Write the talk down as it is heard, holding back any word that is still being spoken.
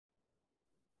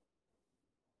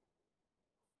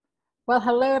Well,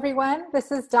 hello, everyone.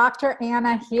 This is Dr.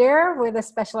 Anna here with a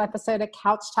special episode of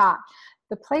Couch Talk,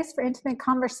 the place for intimate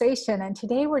conversation. And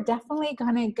today we're definitely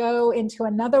going to go into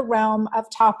another realm of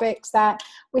topics that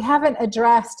we haven't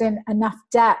addressed in enough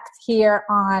depth here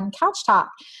on Couch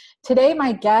Talk. Today,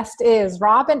 my guest is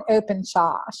Robyn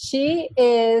Openshaw. She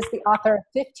is the author of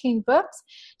 15 books.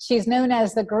 She's known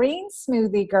as the Green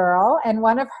Smoothie Girl, and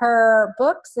one of her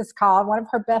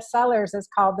bestsellers is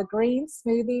called The Green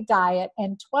Smoothie Diet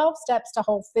and 12 Steps to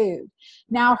Whole Food.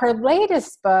 Now, her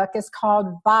latest book is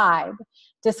called Vibe,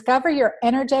 Discover Your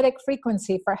Energetic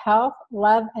Frequency for Health,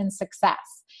 Love, and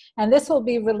Success. And this will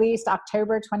be released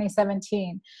October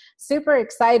 2017. Super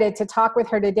excited to talk with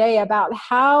her today about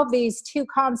how these two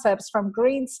concepts from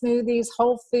green smoothies,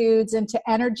 whole foods, into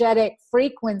energetic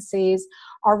frequencies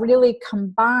are really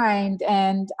combined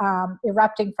and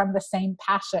erupting from the same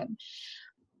passion.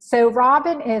 So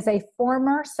Robyn is a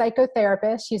former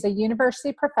psychotherapist. She's a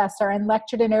university professor and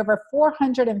lectured in over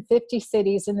 450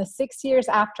 cities in the 6 years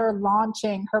after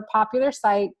launching her popular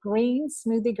site,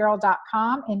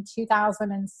 greensmoothiegirl.com, in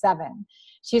 2007.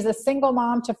 She's a single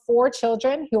mom to 4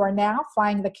 children who are now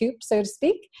flying the coop, so to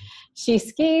speak. She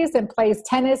skis and plays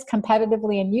tennis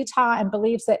competitively in Utah and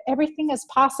believes that everything is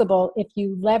possible if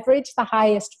you leverage the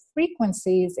highest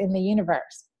frequencies in the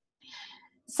universe.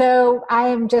 So I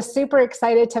am just super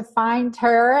excited to find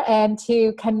her and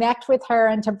to connect with her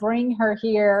and to bring her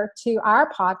here to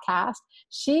our podcast.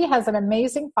 She has an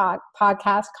amazing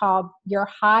podcast called Your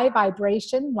High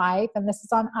Vibration Life, and this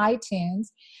is on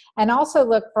iTunes. And also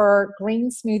look for Green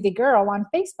Smoothie Girl on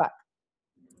Facebook.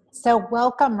 So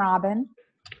welcome, Robyn.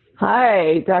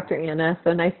 Hi, Dr. Anna.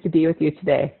 So nice to be with you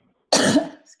today.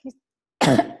 Excuse me.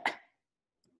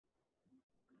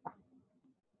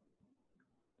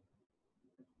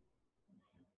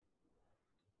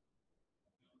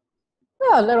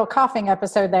 Oh, a little coughing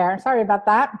episode there. Sorry about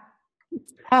that.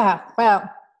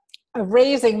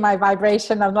 Raising my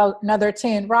vibration of another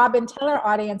tune. Robyn, tell our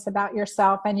audience about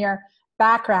yourself and your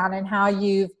background and how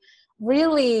you've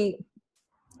really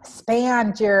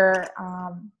spanned your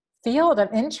field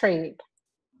of intrigue.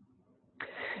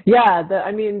 Yeah,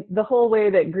 the whole way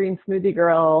that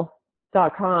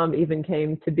greensmoothiegirl.com even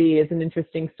came to be is an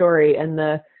interesting story. And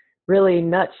the really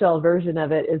nutshell version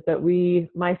of it is that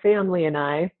my family and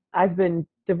I've been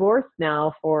divorced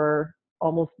now for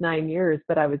almost 9 years,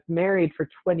 but I was married for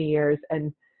 20 years.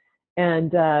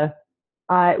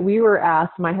 We were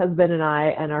asked, my husband and I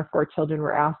and our 4 children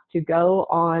were asked to go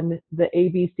on the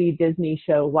ABC Disney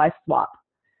show Wife Swap.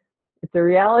 It's a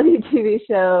reality TV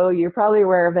show. You're probably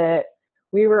aware of it.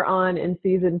 We were on in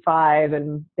season 5,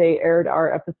 and they aired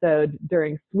our episode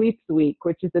during Sweeps Week,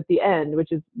 which is at the end,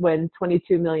 which is when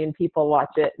 22 million people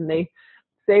watch it. And they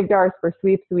saved ours for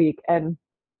Sweeps Week. And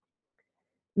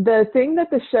the thing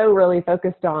that the show really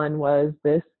focused on was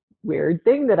this weird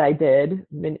thing that I did.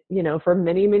 For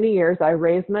many, many years, I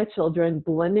raised my children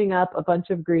blending up a bunch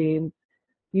of greens,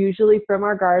 usually from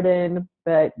our garden,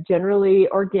 but generally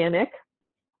organic.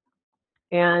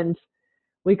 And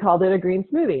we called it a green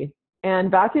smoothie. And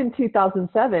back in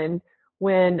 2007,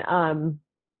 when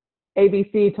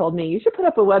ABC told me, you should put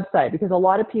up a website because a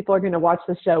lot of people are going to watch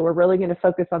the show. We're really going to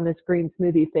focus on this green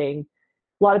smoothie thing.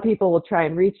 A lot of people will try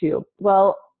and reach you.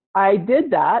 Well, I did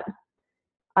that.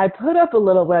 I put up a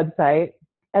little website.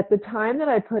 At the time that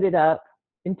I put it up,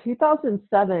 in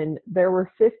 2007, there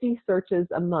were 50 searches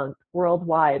a month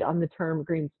worldwide on the term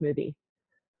green smoothie,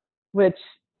 which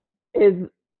is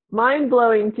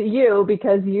mind-blowing to you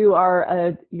because you're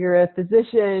a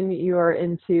physician, you are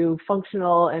into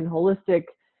functional and holistic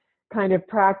kind of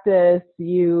practice.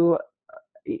 You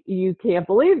can't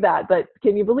believe that, but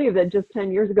can you believe that just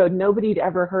 10 years ago, nobody'd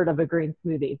ever heard of a green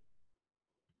smoothie?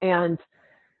 And,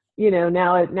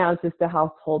 now it's just a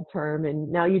household term.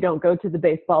 And now you don't go to the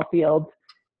baseball field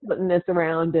putting this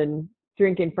around and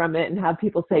drinking from it and have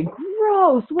people say,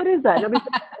 gross, what is that? Nobody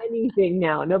says anything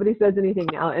now. Nobody says anything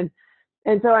now. And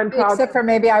so I'm proud. Except for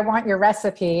maybe I want your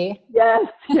recipe. Yes.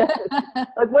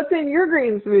 Like, what's in your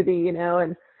green smoothie,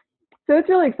 And so it's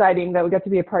really exciting that we got to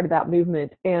be a part of that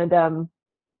movement. And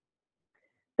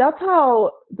that's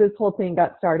how this whole thing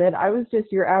got started. I was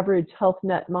just your average health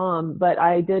nut mom, but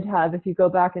I did have, if you go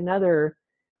back another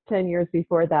 10 years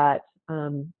before that,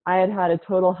 I had a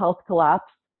total health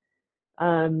collapse,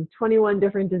 21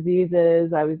 different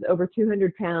diseases. I was over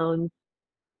 200 pounds.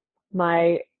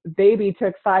 My baby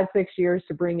took 5-6 years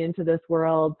to bring into this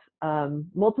world,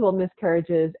 multiple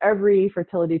miscarriages, every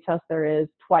fertility test there is,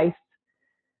 twice,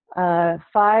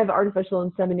 5 artificial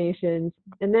inseminations.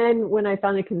 And then when I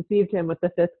finally conceived him with the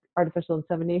 5th artificial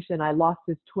insemination, I lost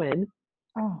his twin.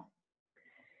 Oh.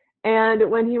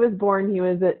 And when he was born, he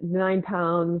was at 9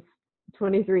 pounds,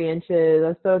 23 inches. I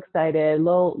was so excited,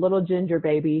 little ginger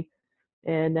baby.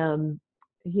 And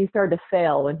he started to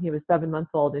fail when he was 7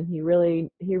 months old, and he really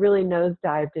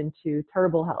nosedived into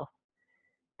terrible health.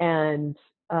 And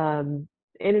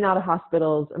in and out of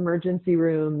hospitals, emergency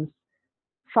rooms,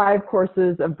 5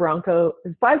 courses of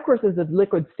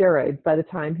liquid steroids by the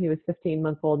time he was 15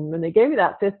 months old. And when they gave me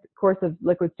that 5th course of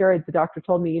liquid steroids, the doctor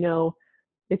told me,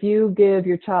 if you give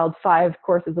your child 5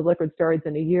 courses of liquid steroids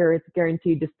in a year, it's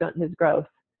guaranteed to stunt his growth.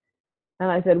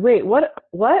 And I said, wait, what?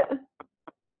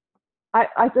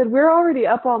 I said, we're already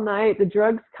up all night. The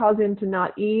drugs cause him to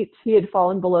not eat. He had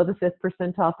fallen below the 5th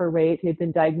percentile for weight. He had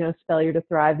been diagnosed failure to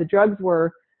thrive. The drugs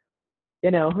were,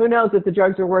 who knows if the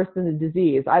drugs were worse than the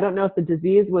disease. I don't know if the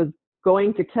disease was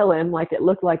going to kill him like it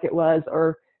looked like it was,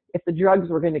 or if the drugs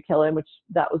were going to kill him, which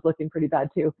that was looking pretty bad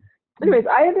too. Anyways,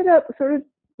 I ended up sort of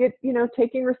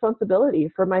taking responsibility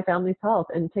for my family's health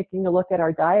and taking a look at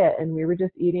our diet. And we were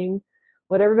just eating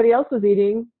what everybody else was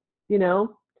eating,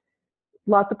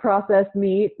 lots of processed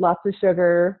meat, lots of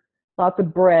sugar, lots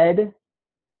of bread.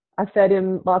 I fed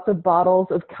him lots of bottles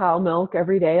of cow milk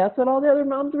every day. That's what all the other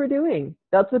moms were doing.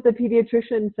 That's what the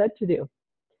pediatrician said to do.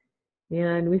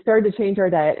 And we started to change our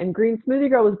diet. And Green Smoothie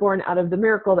Girl was born out of the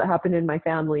miracle that happened in my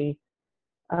family.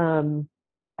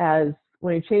 As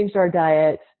when we changed our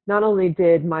diet, not only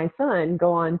did my son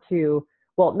go on to,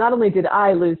 not only did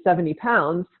I lose 70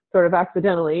 pounds, sort of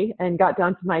accidentally, and got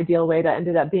down to my ideal weight. I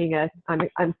ended up being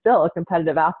I'm still a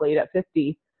competitive athlete at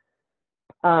 50,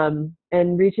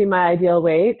 and reaching my ideal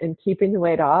weight and keeping the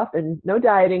weight off, and no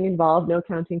dieting involved, no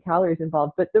counting calories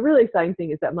involved. But the really exciting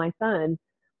thing is that my son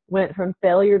went from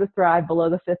failure to thrive below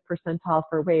the 5th percentile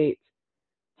for weight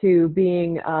to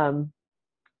being,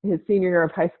 his senior year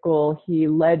of high school, he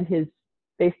led his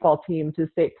baseball team to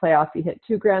state playoffs. He hit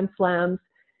 2 grand slams.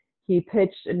 He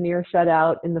pitched a near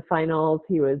shutout in the finals.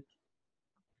 He was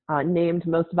named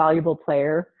most valuable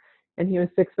player, and he was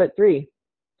 6'3".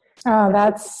 Oh,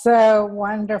 that's so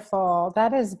wonderful.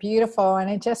 That is beautiful. And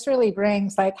it just really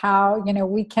brings like how,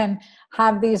 we can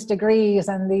have these degrees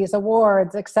and these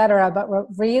awards, et cetera. But what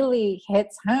really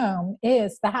hits home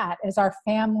is our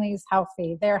families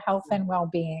healthy, their health and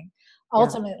well-being.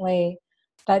 Ultimately,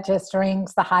 that just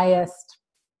brings the highest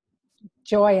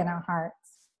joy in our hearts.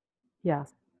 Yeah.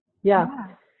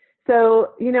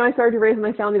 So, I started to raise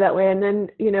my family that way. And then,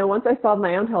 once I solved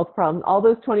my own health problems, all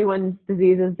those 21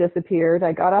 diseases disappeared.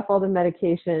 I got off all the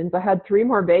medications. I had 3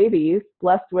 more babies,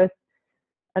 blessed with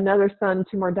another son,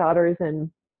 2 more daughters.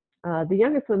 And the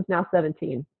youngest one's now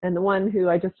 17. And the one who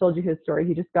I just told you his story,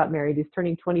 he just got married. He's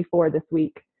turning 24 this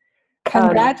week.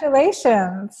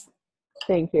 Congratulations.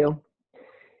 Thank you.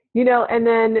 And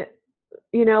then,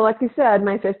 like you said,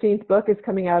 my 15th book is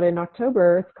coming out in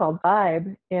October. It's called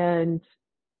Vibe. And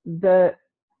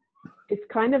it's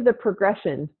kind of the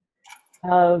progression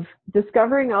of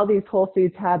discovering all these whole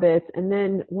foods habits and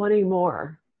then wanting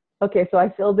more. Okay, so I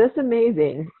feel this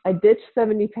amazing. I ditched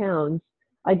 70 pounds.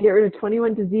 I get rid of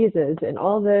 21 diseases and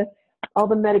all the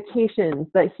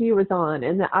medications that he was on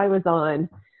and that I was on.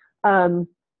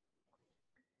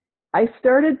 I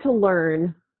started to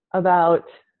learn about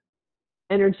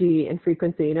energy and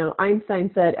frequency. Einstein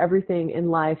said everything in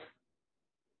life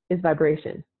is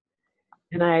vibration.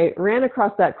 And I ran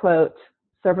across that quote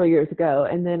several years ago.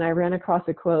 And then I ran across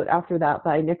a quote after that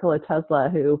by Nikola Tesla,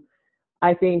 who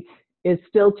I think is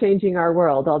still changing our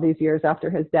world all these years after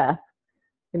his death.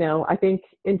 I think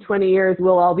in 20 years,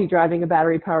 we'll all be driving a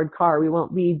battery powered car. We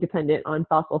won't be dependent on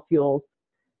fossil fuels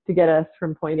to get us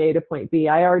from point A to point B.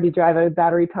 I already drive a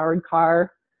battery powered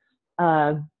car.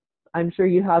 I'm sure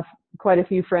you have quite a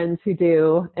few friends who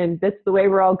do, and that's the way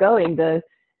we're all going.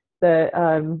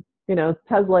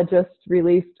 Tesla just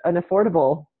released an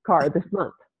affordable car this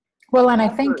month. Well, and I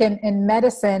think in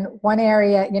medicine, one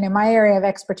area, my area of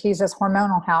expertise is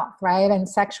hormonal health, right? And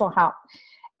sexual health.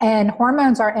 And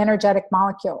hormones are energetic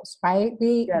molecules, right?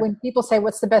 When people say,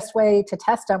 what's the best way to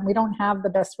test them? We don't have the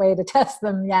best way to test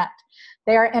them yet.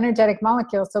 They are energetic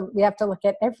molecules. So we have to look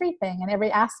at everything and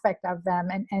every aspect of them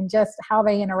and just how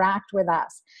they interact with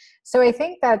us. So I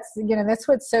think that's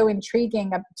what's so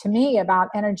intriguing to me about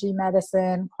energy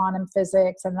medicine, quantum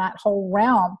physics, and that whole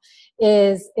realm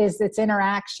is its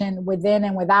interaction within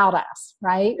and without us,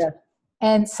 right? Yes.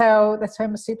 And so that's why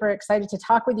I'm super excited to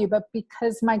talk with you. But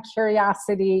because my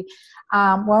curiosity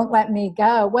won't let me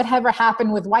go, whatever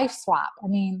happened with Wife Swap? I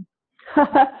mean,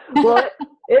 well,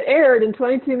 it aired and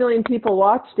 22 million people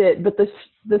watched it, but the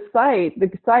site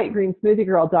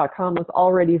greensmoothiegirl.com was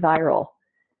already viral.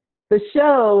 The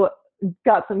show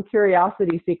got some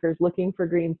curiosity seekers looking for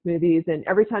green smoothies, and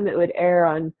every time it would air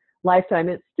on Lifetime,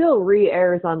 it still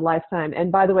re-airs on Lifetime.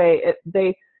 And by the way,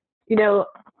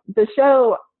 the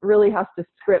show really has to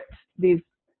script these.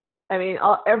 I mean,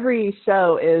 every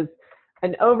show is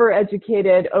an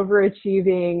overeducated,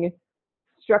 overachieving,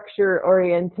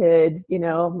 structure-oriented,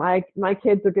 my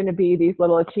kids are going to be these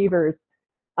little achievers,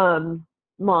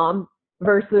 mom,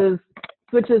 versus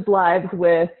switches lives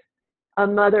with a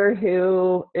mother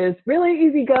who is really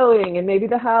easygoing, and maybe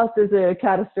the house is a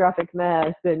catastrophic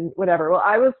mess and whatever. Well,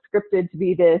 I was scripted to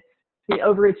be the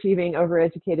overachieving,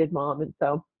 overeducated mom. And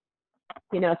so,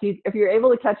 if you're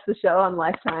able to catch the show on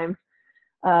Lifetime,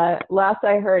 last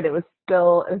I heard it was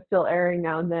still airing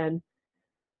now and then.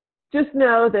 Just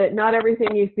know that not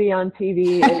everything you see on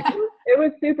TV it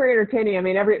was super entertaining. I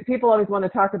mean, people always want to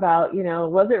talk about,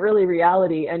 was it really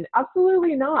reality? And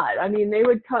absolutely not. I mean,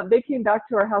 they came back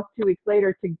to our house 2 weeks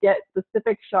later to get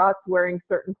specific shots wearing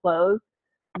certain clothes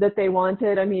that they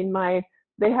wanted. I mean,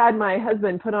 they had my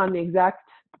husband put on the exact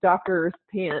doctor's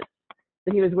pants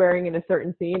that he was wearing in a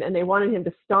certain scene, and they wanted him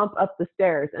to stomp up the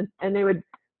stairs, and they would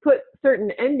put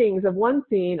certain endings of one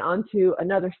scene onto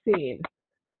another scene.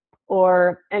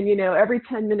 Every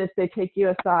 10 minutes they take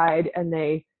you aside and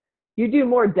you do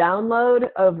more download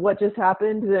of what just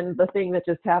happened than the thing that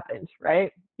just happened,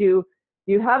 right? You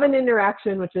have an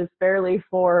interaction which is fairly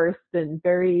forced and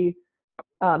very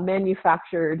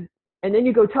manufactured, and then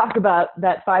you go talk about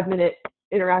that 5-minute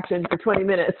interaction for 20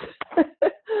 minutes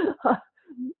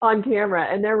on camera.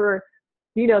 And there were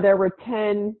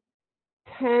 10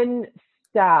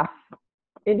 staff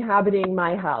inhabiting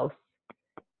my house,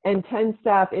 and 10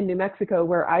 staff in New Mexico,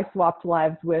 where I swapped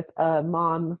lives with a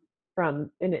mom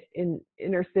from in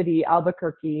inner city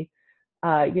Albuquerque,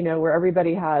 where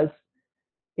everybody has,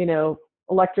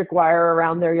 electric wire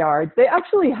around their yards. They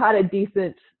actually had a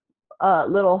decent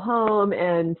little home,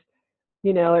 and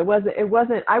I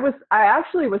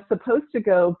actually was supposed to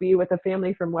go be with a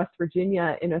family from West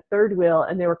Virginia in a third wheel,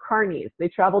 and they were carnies. They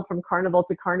traveled from carnival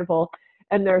to carnival,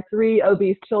 and their 3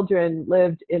 obese children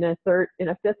lived in a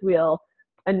fifth wheel,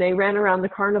 and they ran around the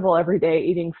carnival every day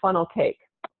eating funnel cake.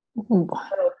 So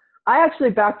I actually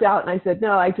backed out, and I said,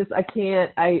 no, I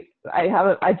can't. I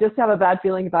just have a bad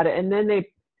feeling about it. And then they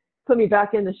put me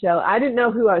back in the show. I didn't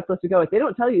know who I was supposed to go with. They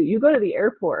don't tell you. You go to the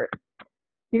airport.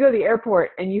 You go to the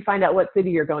airport and you find out what city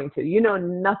you're going to. You know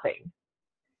nothing.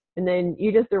 And then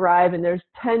you just arrive, and there's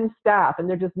 10 staff, and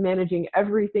they're just managing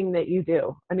everything that you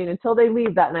do. I mean, until they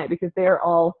leave that night, because they are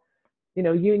all,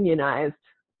 unionized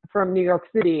from New York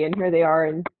City, and here they are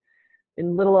in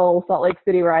little old Salt Lake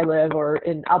City where I live, or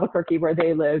in Albuquerque where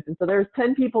they lived. And so there's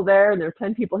 10 people there, and there are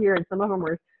 10 people here, and some of them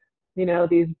were,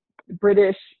 these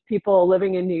British people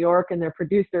living in New York, and they're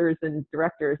producers and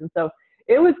directors. And so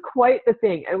it was quite the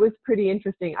thing. It was pretty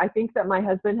interesting. I think that my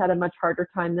husband had a much harder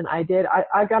time than I did.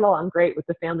 I got along great with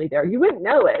the family there. You wouldn't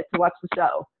know it to watch the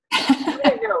show. You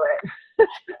wouldn't know it.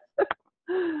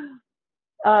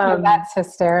 Oh, that's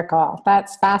hysterical.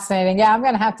 That's fascinating. Yeah, I'm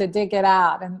going to have to dig it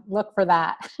out and look for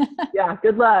that. Yeah,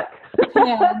 good luck.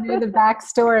 Yeah, know the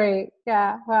backstory.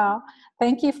 Yeah, well,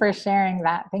 thank you for sharing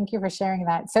that.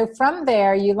 So from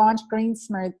there, you launched Green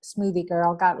Smoothie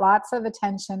Girl, got lots of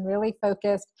attention, really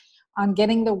focused on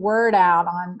getting the word out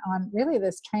on really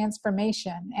this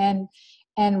transformation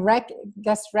and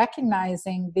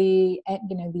recognizing the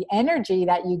energy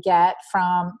that you get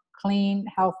from clean,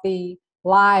 healthy,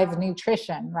 live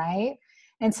nutrition, right?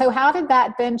 And so how did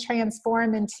that then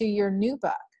transform into your new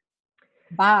book?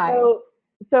 So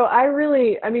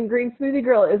Green Smoothie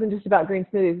Girl isn't just about green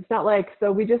smoothies. It's not like,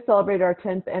 so we just celebrated our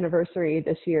 10th anniversary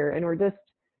this year, and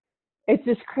it's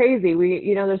just crazy.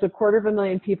 There's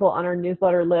 250,000 people on our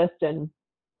newsletter list, and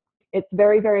it's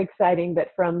very, very exciting that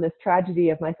from this tragedy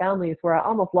of my family's, where I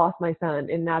almost lost my son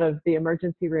in and out of the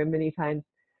emergency room many times,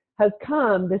 has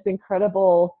come this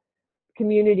incredible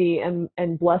community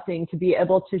and blessing to be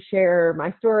able to share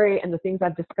my story and the things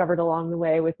I've discovered along the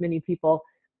way with many people.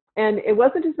 And it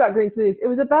wasn't just about green smoothies. It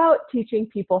was about teaching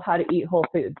people how to eat whole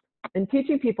foods, and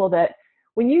teaching people that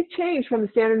when you change from the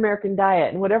standard American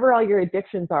diet and whatever all your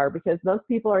addictions are, because most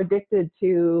people are addicted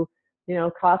to,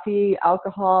 coffee,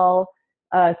 alcohol,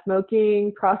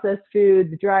 smoking, processed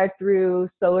foods, drive-through,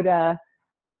 soda.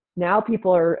 Now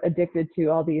people are addicted to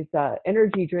all these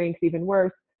energy drinks, even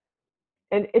worse.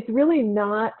 And it's really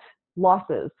not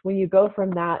losses. When you go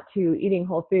from that to eating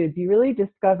whole foods, you really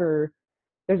discover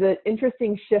there's an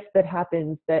interesting shift that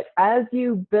happens, that as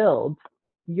you build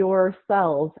your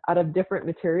cells out of different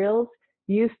materials,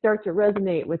 you start to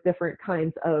resonate with different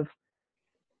kinds of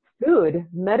food,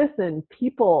 medicine,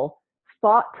 people,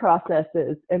 thought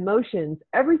processes, emotions.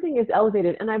 Everything is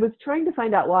elevated. And I was trying to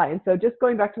find out why. And so just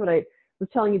going back to what I was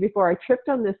telling you before, I tripped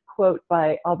on this quote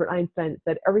by Albert Einstein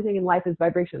that everything in life is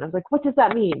vibration. I was like, what does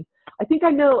that mean? I think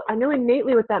I know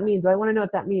innately what that means. I want to know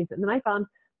what that means. And then I found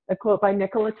a quote by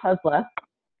Nikola Tesla,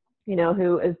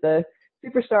 who is the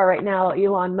superstar right now.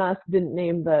 Elon Musk didn't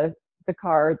name the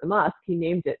car the Musk. He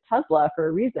named it Tesla for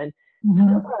a reason.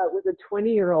 Tesla was a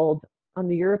 20-year-old on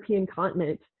the European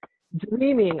continent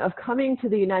dreaming of coming to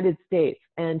the United States,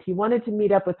 and he wanted to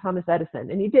meet up with Thomas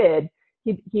Edison, and he did.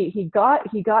 He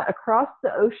got across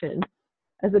the ocean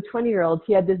as a 20-year-old.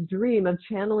 He had this dream of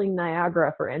channeling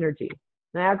Niagara for energy,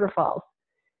 Niagara Falls.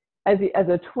 As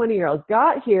a 20-year-old,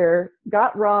 got here,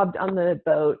 got robbed on the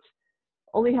boat,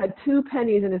 only had 2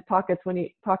 pennies in his pocket when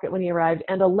he arrived,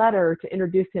 and a letter to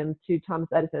introduce him to Thomas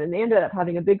Edison. And they ended up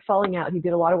having a big falling out. He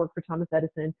did a lot of work for Thomas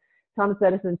Edison. Thomas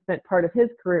Edison spent part of his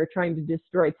career trying to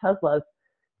destroy Tesla's.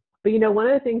 But one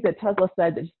of the things that Tesla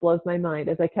said that just blows my mind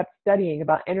as I kept studying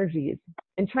about energies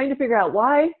and trying to figure out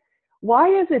why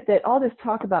is it that all this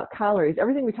talk about calories,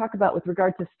 everything we talk about with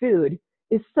regard to food,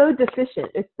 is so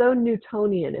deficient. It's so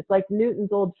Newtonian. It's like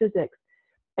Newton's old physics.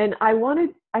 And I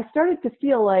started to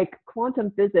feel like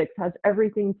quantum physics has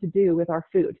everything to do with our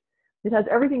food. It has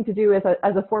everything to do with,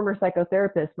 as a former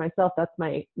psychotherapist myself, that's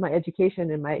my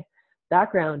education and my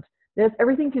background. It has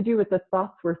everything to do with the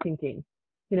thoughts we're thinking.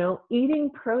 Eating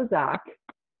Prozac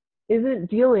isn't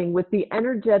dealing with the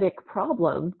energetic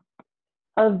problem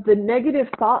of the negative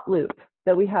thought loop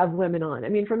that we have women on. I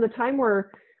mean, from the time we're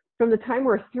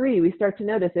 3, we start to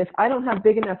notice, if I don't have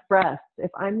big enough breasts,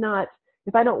 if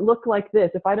I don't look like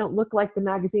this, if I don't look like the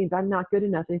magazines, I'm not good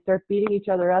enough. They start beating each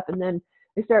other up, and then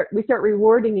we start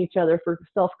rewarding each other for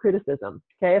self-criticism.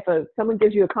 Okay, if someone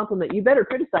gives you a compliment, you better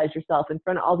criticize yourself in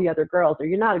front of all the other girls, or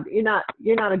you're not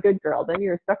a good girl. Then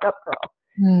you're a stuck-up girl.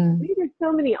 We do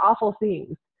so many awful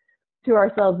things to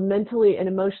ourselves mentally and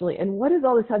emotionally. And what does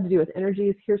all this have to do with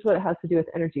energies? Here's what it has to do with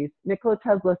energies. Nikola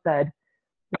Tesla said,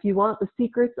 if you want the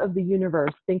secrets of the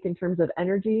universe, think in terms of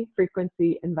energy,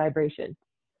 frequency, and vibration.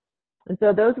 And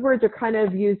so those words are kind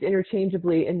of used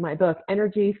interchangeably in my book,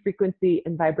 energy, frequency,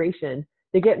 and vibration.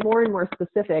 They get more and more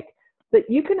specific, but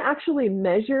you can actually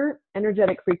measure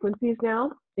energetic frequencies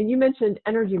now. And you mentioned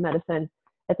energy medicine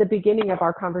at the beginning of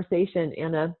our conversation,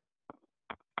 Anna.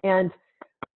 And,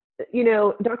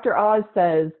 Dr. Oz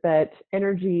says that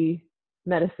energy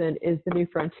medicine is the new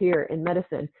frontier in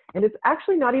medicine. And it's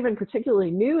actually not even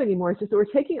particularly new anymore. It's just that we're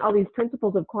taking all these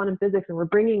principles of quantum physics and we're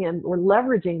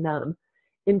leveraging them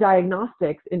in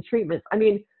diagnostics, in treatments. I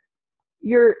mean,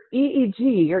 your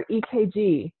EEG, your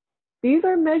EKG, these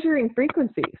are measuring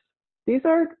frequencies. These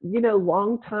are,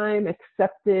 long time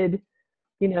accepted,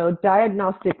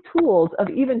 diagnostic tools of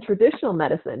even traditional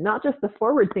medicine, not just the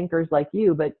forward thinkers like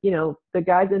you, but, the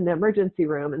guys in the emergency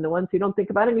room and the ones who don't think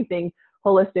about anything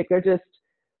holistic. They're just,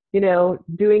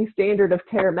 doing standard of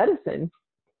care medicine.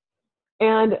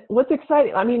 And what's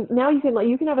exciting, I mean, now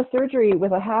you can have a surgery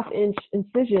with a 1/2-inch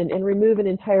incision and remove an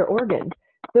entire organ.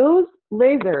 Those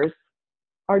lasers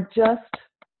are just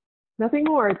nothing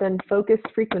more than focused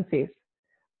frequencies.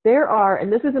 There are,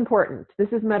 and this is important, this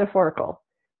is metaphorical,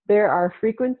 there are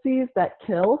frequencies that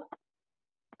kill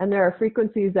and there are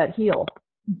frequencies that heal.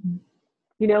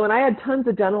 When I had tons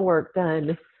of dental work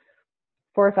done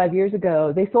 4 or 5 years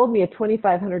ago, they sold me a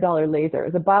 $2,500 laser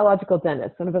as a biological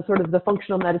dentist, sort of the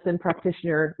functional medicine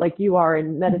practitioner like you are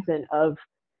in medicine of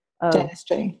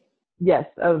dentistry. Yes,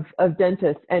 of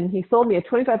dentists. And he sold me a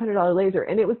 $2,500 laser,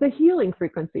 and it was the healing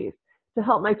frequencies to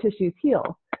help my tissues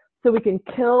heal. So we can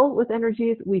kill with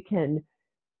energies. We can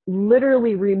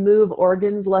literally remove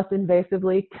organs less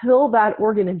invasively, kill that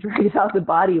organ and drag it out of the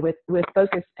body with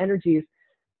focused energies.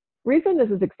 Reason this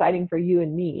is exciting for you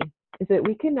and me is that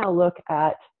we can now look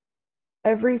at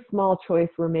every small choice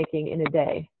we're making in a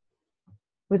day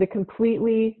with a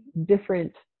completely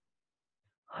different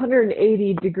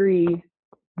 180-degree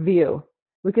view.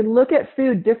 We can look at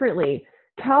food differently.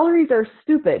 Calories are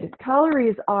stupid.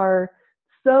 Calories are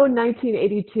so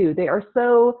 1982. They are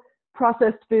so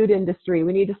processed food industry.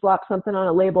 We need to slap something on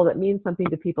a label that means something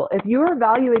to people. If you are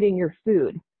evaluating your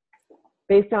food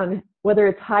based on whether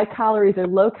it's high calories or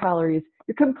low calories,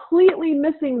 you're completely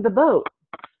missing the boat.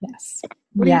 Yes.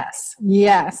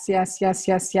 Yes.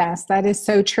 That is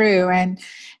so true. And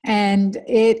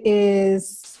it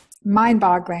is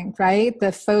mind-boggling, right?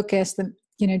 The focus,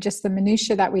 just the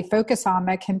minutia that we focus on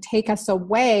that can take us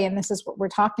away. And this is what we're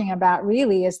talking about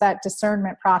really, is that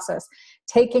discernment process,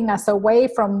 taking us away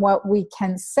from what we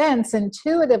can sense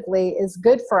intuitively is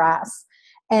good for us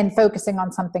and focusing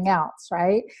on something else,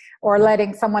 right? Or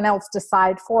letting someone else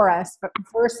decide for us, but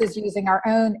versus using our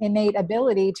own innate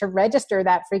ability to register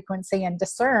that frequency and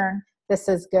discern this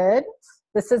is good,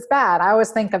 this is bad. I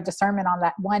always think of discernment on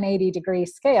that 180-degree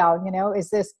scale. Is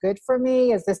this good for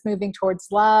me? Is this moving towards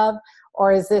love?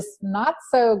 Or is this not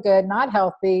so good, not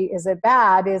healthy? Is it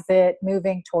bad? Is it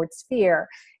moving towards fear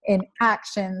in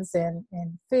actions, in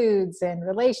foods, in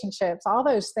relationships? All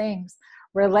those things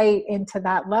relate into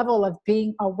that level of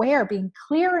being aware, being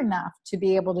clear enough to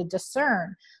be able to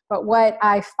discern. But what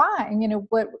I find,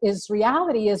 what is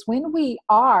reality is when we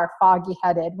are foggy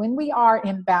headed, when we are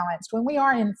imbalanced, when we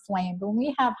are inflamed, when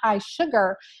we have high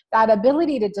sugar, that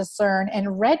ability to discern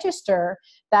and register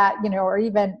that, or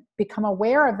even become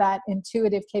aware of that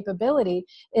intuitive capability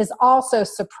is also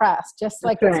suppressed, just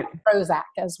like That's right. it's Prozac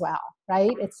as well,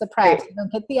 right? It's suppressed. Right. You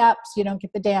don't get the ups, you don't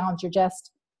get the downs, you're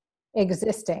just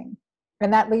existing.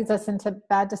 And that leads us into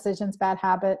bad decisions, bad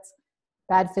habits,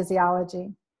 bad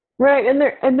physiology. Right,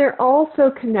 and they're also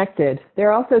connected.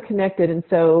 They're also connected, and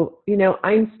so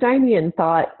Einsteinian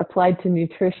thought applied to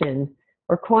nutrition,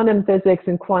 or quantum physics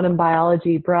and quantum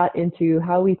biology brought into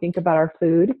how we think about our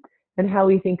food and how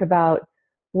we think about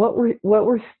what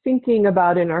we're thinking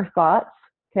about in our thoughts.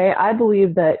 Okay, I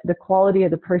believe that the quality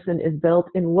of the person is built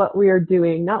in what we are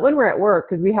doing, not when we're at work,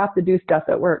 because we have to do stuff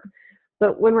at work,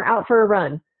 but when we're out for a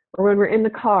run, or when we're in the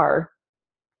car,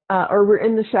 or we're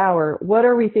in the shower. What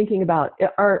are we thinking about?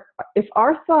 If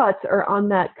our thoughts are on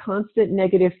that constant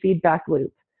negative feedback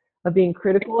loop of being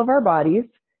critical of our bodies,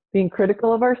 being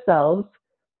critical of ourselves,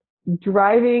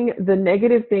 driving the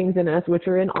negative things in us, which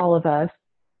are in all of us,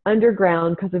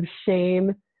 underground because of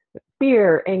shame,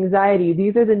 fear, anxiety.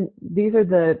 These are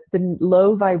the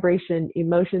low vibration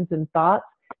emotions and thoughts.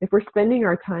 If we're spending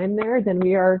our time there, then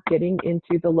we are getting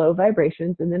into the low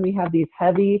vibrations, and then we have these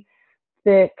heavy,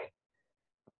 thick,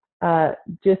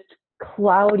 just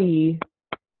cloudy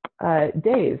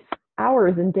days,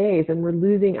 hours and days, and we're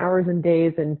losing hours and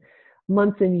days and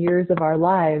months and years of our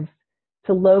lives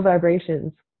to low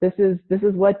vibrations. This is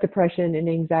what depression and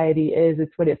anxiety is.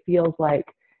 It's what it feels like.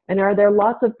 And are there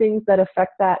lots of things that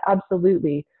affect that?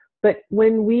 Absolutely. But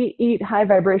when we eat high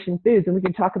vibration foods, and we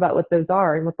can talk about what those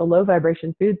are and what the low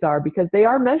vibration foods are, because they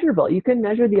are measurable. You can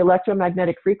measure the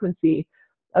electromagnetic frequency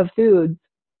of foods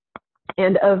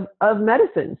and of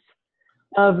medicines.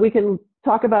 We can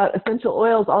talk about essential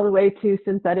oils all the way to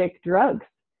synthetic drugs.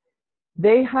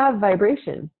 They have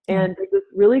vibration. And there's this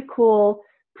really cool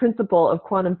principle of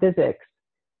quantum physics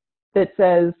that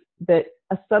says that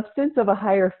a substance of a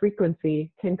higher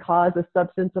frequency can cause a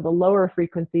substance of a lower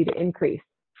frequency to increase.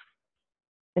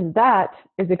 And that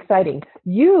is exciting.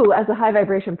 You, as a high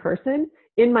vibration person,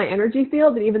 in my energy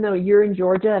field, and even though you're in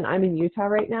Georgia and I'm in Utah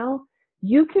right now,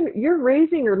 you're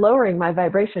raising or lowering my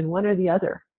vibration, one or the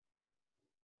other.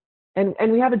 And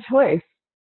we have a choice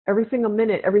every single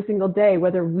minute, every single day,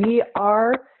 whether we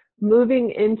are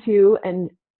moving into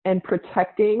and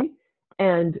protecting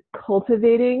and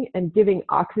cultivating and giving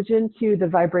oxygen to the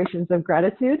vibrations of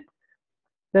gratitude,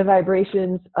 the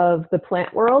vibrations of the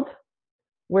plant world,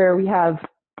 where we have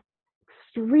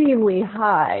extremely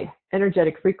high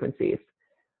energetic frequencies,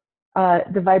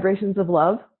 the vibrations of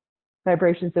love,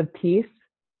 vibrations of peace.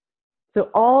 So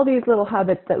all these little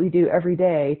habits that we do every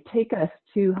day take us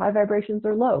to high vibrations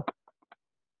or low.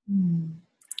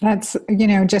 That's,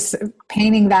 just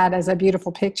painting that as a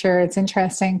beautiful picture. It's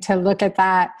interesting to look at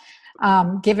that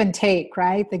give and take,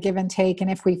 right? The give and take. And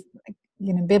if we,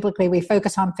 biblically, we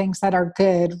focus on things that are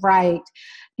good, right?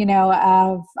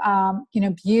 Beautiful,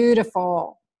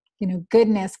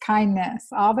 goodness, kindness,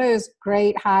 all those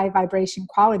great high vibration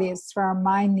qualities where our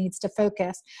mind needs to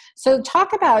focus. So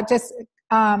talk about just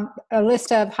a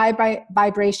list of high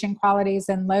vibration qualities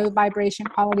and low vibration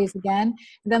qualities again.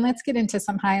 And then let's get into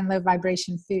some high and low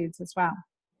vibration foods as well.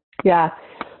 Yeah.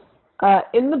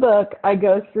 In the book, I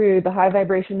go through the high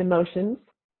vibration emotions,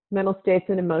 mental states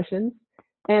and emotions,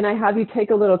 and I have you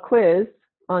take a little quiz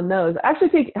on those. I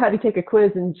actually have you take a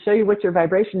quiz and show you what your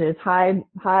vibration is, high,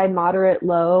 moderate,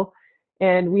 low.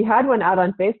 And we had one out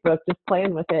on Facebook just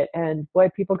playing with it. And boy,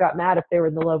 people got mad if they were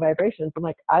in the low vibrations. I'm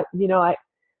like,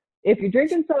 if you're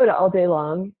drinking soda all day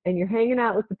long and you're hanging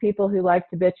out with the people who like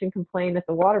to bitch and complain at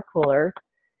the water cooler,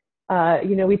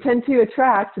 we tend to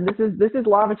attract, and this is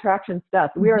law of attraction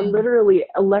stuff. We are literally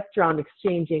electron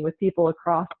exchanging with people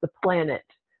across the planet.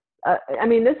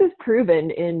 This is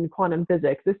proven in quantum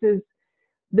physics. This is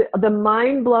the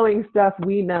mind-blowing stuff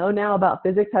we know now about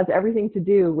physics has everything to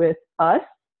do with us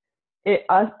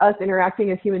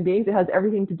interacting as human beings. It has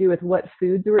everything to do with what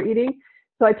foods we're eating.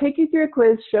 So I take you through a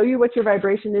quiz, show you what your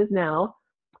vibration is now.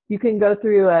 You can go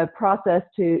through a process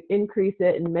to increase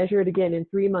it and measure it again in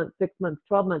 3 months, 6 months,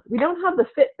 12 months. We don't have the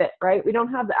Fitbit, right? We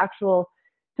don't have the actual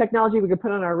technology we could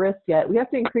put on our wrist yet. We have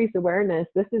to increase awareness.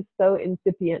 This is so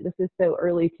incipient. This is so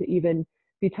early to even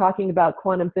be talking about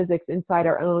quantum physics inside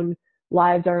our own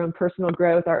lives, our own personal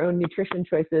growth, our own nutrition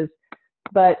choices.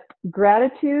 But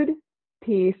gratitude,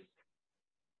 peace,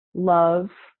 love,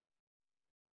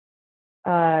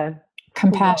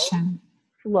 compassion,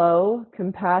 flow,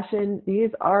 compassion, these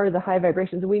are the high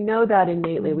vibrations. We know that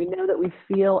innately. We know that we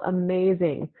feel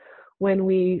amazing when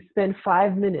we spend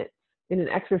 5 minutes in an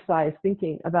exercise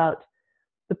thinking about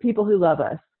the people who love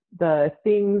us, the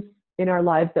things in our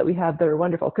lives that we have that are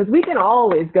wonderful, because we can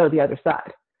always go the other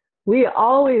side. We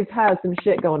always have some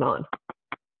shit going on.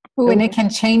 Ooh, and it can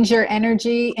change your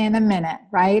energy in a minute,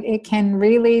 right? It can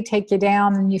really take you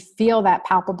down and you feel that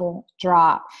palpable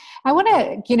drop. I want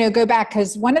to, go back,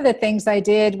 because one of the things I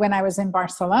did when I was in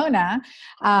Barcelona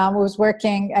was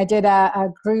working. I took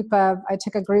a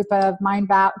group of Mind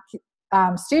Valley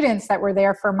students that were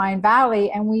there for Mind Valley,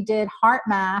 and we did heart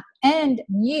math and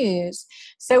Muse.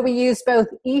 So we used both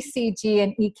ECG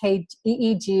and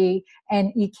EEG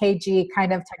and EKG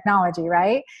kind of technology,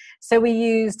 right? So we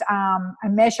used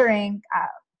measuring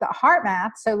the heart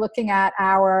math, so looking at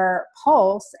our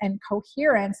pulse and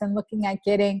coherence and looking at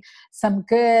getting some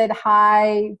good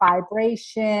high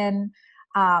vibration,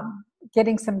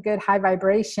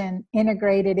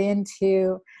 integrated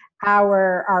into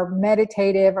our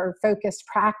meditative or focused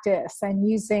practice, and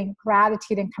using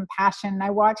gratitude and compassion. And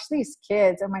I watch these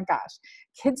kids, oh my gosh,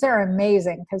 kids are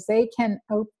amazing because they can,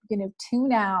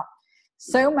 tune out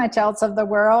so much else of the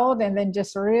world and then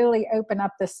just really open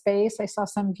up the space. I saw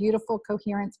some beautiful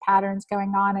coherence patterns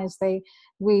going on as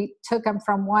we took them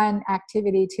from one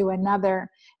activity to another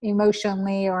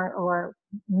emotionally or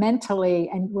mentally,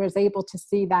 and was able to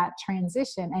see that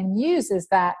transition and uses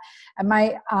that. And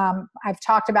I've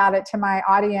talked about it to my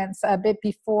audience a bit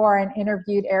before and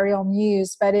interviewed Ariel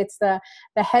Muse, but it's the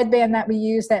headband that we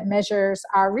use that measures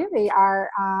our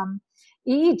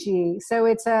EEG. So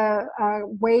it's a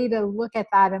way to look at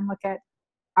that and look at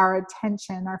our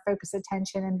attention, our focused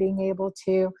attention, and being able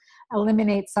to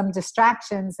eliminate some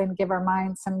distractions and give our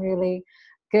mind some really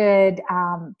good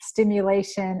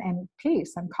stimulation and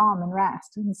peace and calm and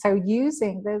rest. And so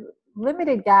using the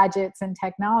limited gadgets and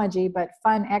technology, but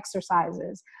fun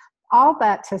exercises, all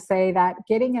that to say that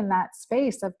getting in that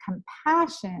space of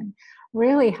compassion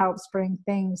really helps bring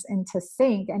things into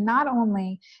sync. And not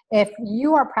only if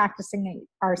you are practicing it,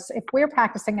 or if we're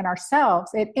practicing it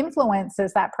ourselves, it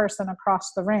influences that person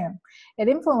across the room. It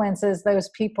influences those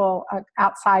people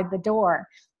outside the door.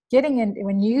 Getting in,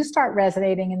 when you start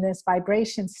resonating in this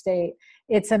vibration state,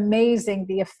 it's amazing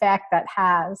the effect that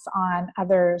has on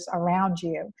others around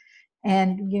you.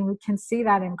 And you can see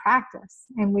that in practice.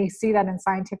 And we see that in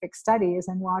scientific studies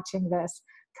and watching this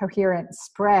coherence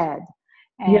spread.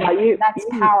 And that's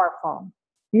powerful.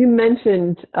 You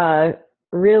mentioned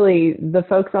really the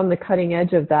folks on the cutting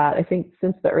edge of that, I think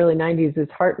since the early 90s, is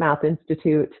Heart Math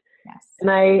Institute. Yes.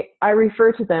 And I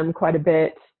refer to them quite a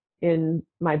bit in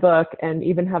my book, and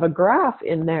even have a graph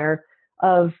in there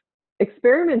of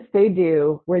experiments they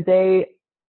do where they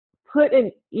put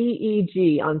an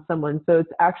EEG on someone. So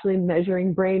it's actually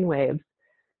measuring brain waves.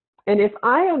 And if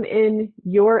I am in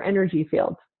your energy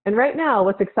field, and right now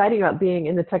what's exciting about being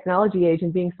in the technology age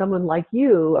and being someone like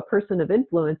you, a person of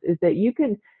influence, is that you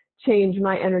can change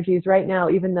my energies right now,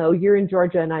 even though you're in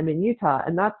Georgia and I'm in Utah.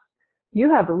 And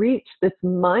you have reached this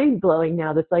mind blowing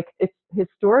now that's like, it's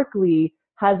historically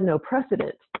has no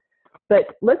precedent.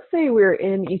 But let's say we're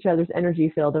in each other's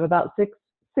energy field of about six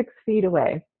feet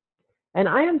away. And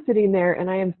I am sitting there and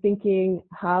I am thinking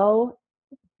how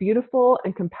beautiful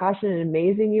and compassionate and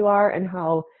amazing you are, and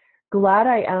how glad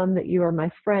I am that you are my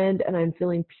friend, and I'm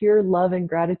feeling pure love and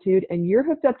gratitude. And you're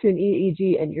hooked up to an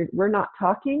EEG, and we're not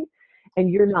talking, and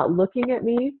you're not looking at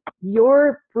me.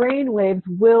 Your brain waves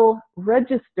will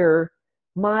register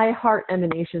my heart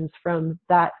emanations from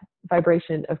that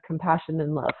vibration of compassion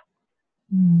and love.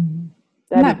 Isn't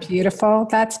that beautiful?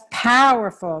 That's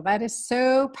powerful. That is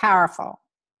so powerful.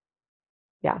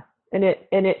 Yeah. And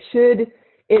it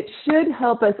should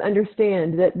help us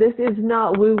understand that this is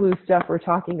not woo-woo stuff we're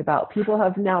talking about. People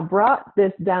have now brought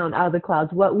this down out of the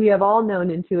clouds, what we have all known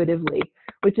intuitively,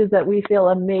 which is that we feel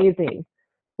amazing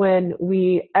when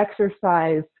we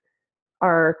exercise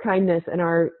our kindness and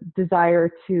our desire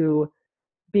to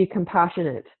be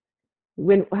compassionate.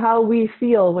 How we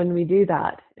feel when we do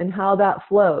that, and how that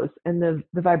flows, and the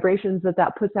vibrations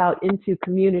that puts out into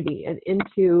community and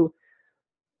into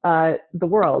the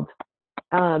world.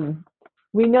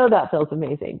 We know that feels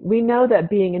amazing. We know that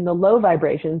being in the low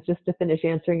vibrations, just to finish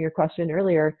answering your question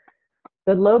earlier,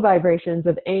 the low vibrations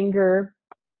of anger,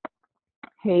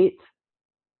 hate,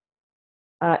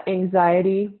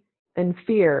 anxiety, and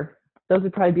fear, those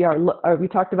would probably be or we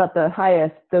talked about the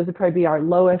highest, those would probably be our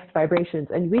lowest vibrations.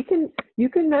 And you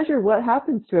can measure what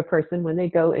happens to a person when they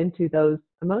go into those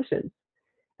emotions.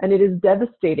 And it is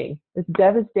devastating. It's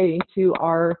devastating to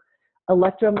our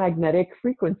electromagnetic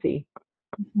frequency,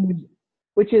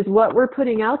 which is what we're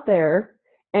putting out there.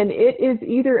 And it is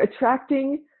either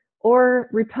attracting or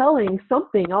repelling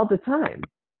something all the time.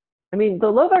 I mean, the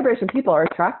low vibration people are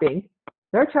attracting.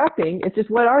 They're attracting. It's just,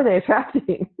 what are they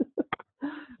attracting?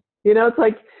 It's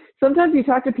like sometimes you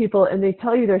talk to people and they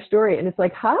tell you their story and it's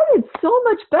like, how did so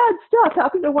much bad stuff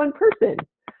happen to one person?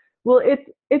 Well,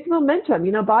 it's momentum.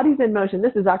 Bodies in motion.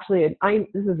 This is actually a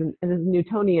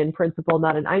Newtonian principle,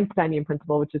 not an Einsteinian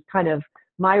principle, which is kind of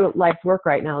my life's work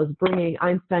right now, is bringing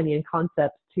Einsteinian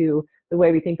concepts to the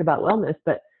way we think about wellness.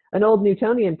 But an old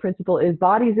Newtonian principle is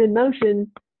bodies in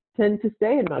motion tend to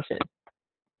stay in motion.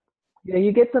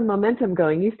 You get some momentum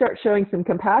going, you start showing some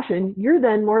compassion, you're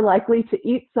then more likely to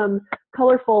eat some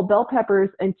colorful bell peppers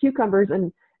and cucumbers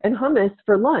and hummus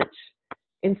for lunch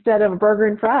instead of a burger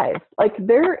and fries. Like,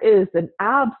 there is an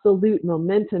absolute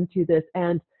momentum to this.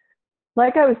 And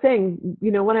like I was saying,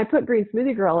 when I put Green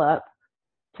Smoothie Girl up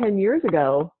 10 years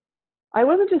ago, I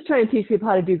wasn't just trying to teach people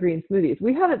how to do green smoothies.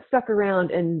 We haven't stuck around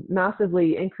and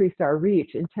massively increased our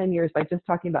reach in 10 years by just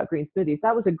talking about green smoothies.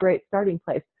 That was a great starting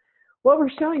place. What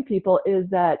we're showing people is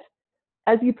that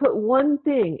as you put one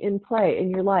thing in play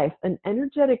in your life, an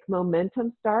energetic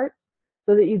momentum starts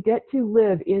so that you get to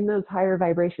live in those higher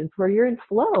vibrations where you're in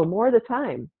flow more of the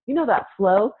time. That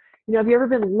flow. Have you ever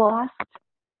been lost?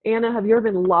 Anna, have you ever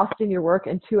been lost in your work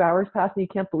and 2 hours pass and you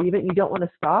can't believe it and you don't want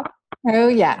to stop? Oh,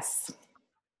 yes.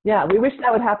 Yeah, we wish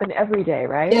that would happen every day,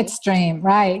 right? Extreme,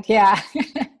 right? Yeah.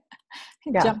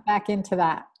 Yeah. Jump back into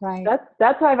that, right?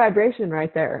 That's high vibration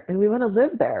right there. And we want to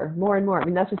live there more and more. I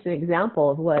mean, that's just an example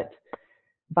of what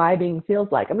vibing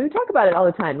feels like. I mean, we talk about it all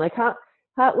the time. Like,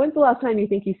 when's the last time you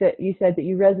think you said that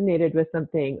you resonated with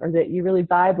something or that you really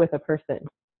vibe with a person?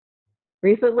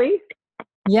 Recently?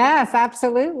 Yes,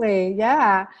 absolutely.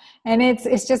 Yeah. And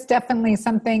it's just definitely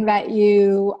something that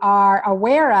you are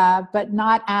aware of, but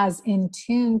not as in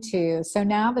tune to. So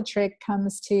now the trick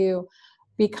comes to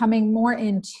becoming more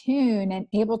in tune and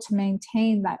able to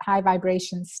maintain that high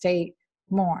vibration state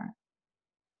more.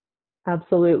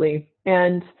 Absolutely.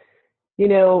 And,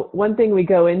 one thing we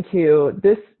go into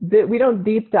we don't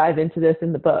deep dive into this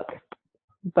in the book,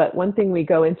 but one thing we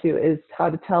go into is how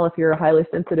to tell if you're a highly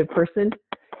sensitive person.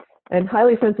 And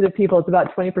highly sensitive people, it's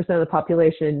about 20% of the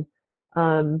population.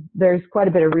 There's quite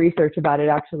a bit of research about it,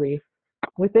 actually.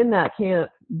 Within that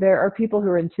camp, there are people who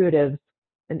are intuitives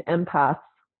and empaths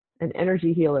and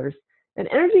energy healers. And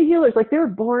energy healers, like, they were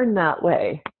born that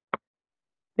way.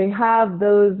 They have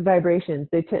those vibrations.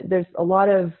 There's a lot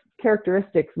of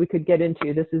characteristics we could get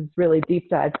into. This is really deep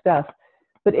dive stuff.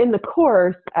 But in the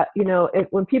course,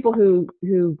 when people who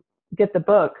get the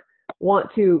book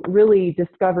want to really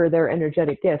discover their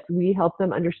energetic gifts, we help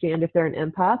them understand if they're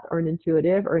an empath or an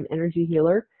intuitive or an energy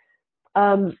healer.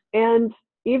 And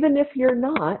even if you're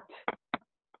not,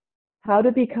 how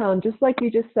to become, just like you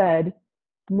just said,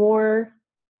 more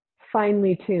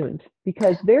finely tuned,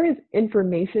 because there is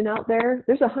information out there.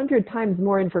 There's 100 times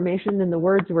more information than the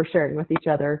words we're sharing with each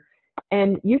other.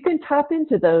 And you can tap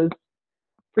into those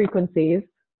frequencies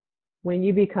when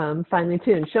you become finely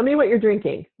tuned. Show me what you're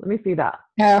drinking. Let me see that.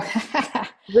 Oh.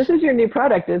 This is your new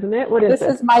product, isn't it? What is this?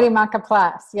 This is Mighty Maca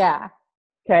Plus. Yeah.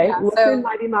 Okay. Yeah, What's so in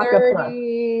Mighty Maca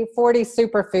Plus? 40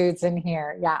 superfoods in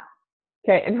here. Yeah.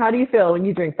 Okay. And how do you feel when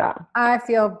you drink that? I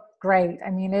feel great. I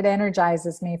mean, it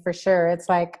energizes me for sure. It's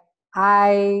like,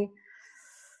 I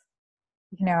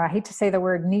hate to say the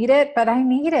word need it, but I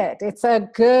need it. It's a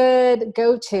good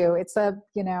go-to. It's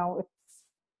it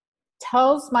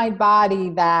tells my body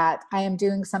that I am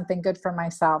doing something good for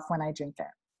myself when I drink it.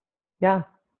 Yeah.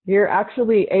 You're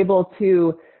actually able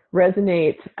to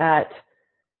resonate at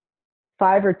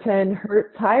 5 or 10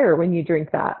 hertz higher when you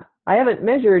drink that. I haven't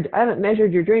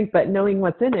measured your drink, but knowing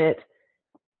what's in it,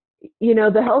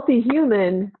 the healthy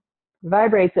human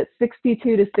vibrates at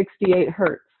 62 to 68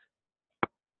 hertz.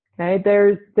 Okay,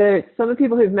 there's some of the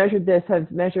people who've measured this have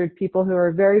measured people who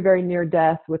are very, very near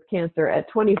death with cancer at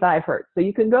 25 hertz. So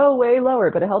you can go way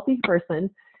lower, but a healthy person,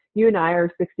 you and I,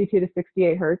 are 62 to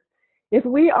 68 hertz. If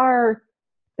we are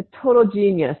a total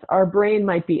genius, our brain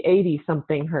might be 80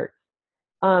 something hertz.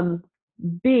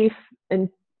 Beef and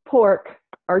pork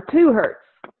are 2 hertz.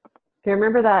 Okay,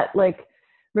 remember that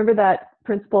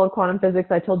principle of quantum physics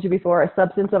I told you before? A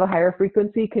substance of a higher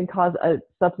frequency can cause a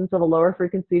substance of a lower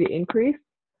frequency to increase.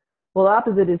 Well, the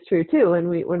opposite is true too. When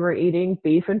we're eating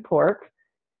beef and pork,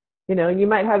 you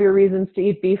might have your reasons to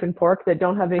eat beef and pork that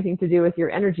don't have anything to do with your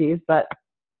energies, but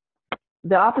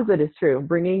the opposite is true,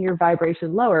 bringing your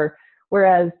vibration lower.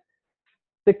 Whereas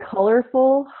the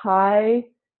colorful, high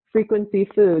frequency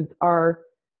foods are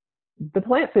the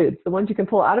plant foods, the ones you can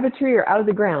pull out of a tree or out of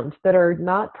the ground that are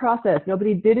not processed.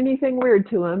 Nobody did anything weird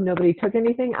to them. Nobody took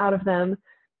anything out of them.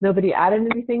 Nobody added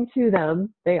anything to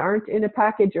them. They aren't in a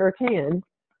package or a can.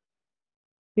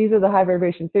 These are the high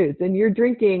vibration foods. And you're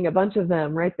drinking a bunch of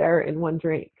them right there in one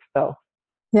drink. So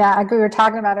yeah, like we were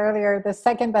talking about earlier, the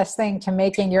second best thing to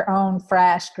making your own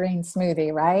fresh green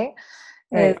smoothie, right?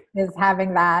 right. Is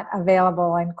having that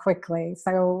available and quickly.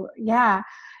 So yeah.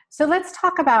 So let's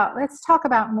talk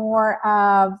about more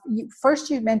of, first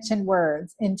you mentioned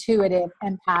words, intuitive,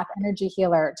 empath, energy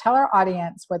healer. Tell our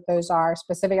audience what those are,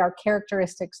 specific, our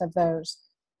characteristics of those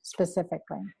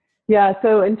specifically. Yeah,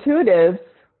 so intuitives,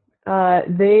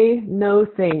 they know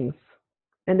things,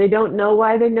 and they don't know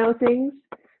why they know things,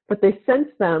 but they sense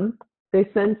them. They're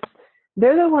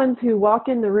the ones who walk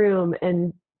in the room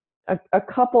and a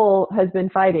couple has been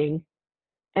fighting,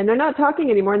 and they're not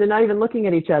talking anymore, and they're not even looking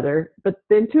at each other, but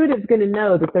the intuitive's going to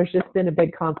know that there's just been a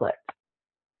big conflict.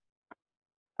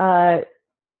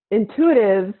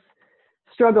 Intuitives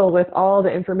struggle with all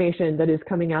the information that is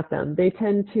coming at them. They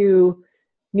tend to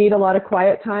need a lot of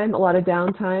quiet time, a lot of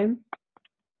downtime.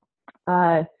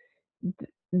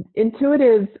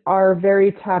 Intuitives are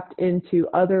very tapped into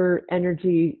other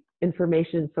energy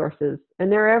information sources,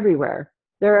 and they're everywhere.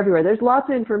 There's lots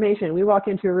of information. We walk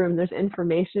into a room, there's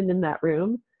information in that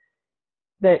room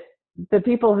that the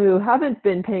people who haven't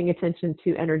been paying attention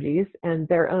to energies and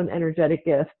their own energetic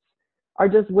gifts are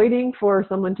just waiting for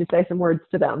someone to say some words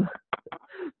to them.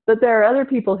 But there are other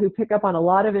people who pick up on a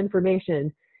lot of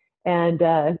information, and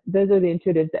those are the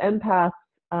intuitives. The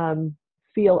empaths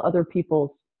feel other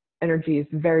people's energies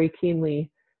very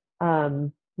keenly.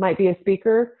 Might be a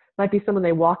speaker, might be someone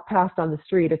they walk past on the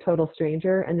street, a total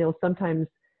stranger, and they'll sometimes,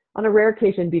 on a rare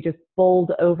occasion, be just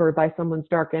bowled over by someone's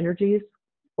dark energies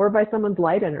or by someone's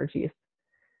light energies.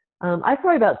 I've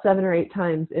probably about 7 or 8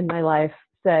 times in my life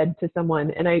said to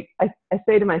someone, and I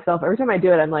say to myself, every time I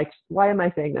do it, I'm like, why am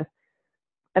I saying this?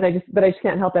 And I just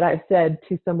can't help it. I've said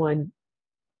to someone,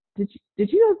 did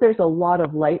you know there's a lot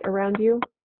of light around you?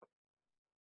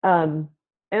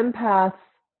 Empaths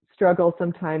struggle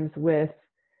sometimes with,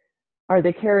 are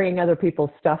they carrying other people's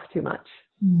stuff too much?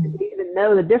 Do they even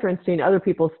know the difference between other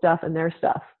people's stuff and their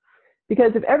stuff?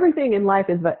 Because if everything in life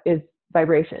is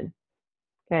vibration,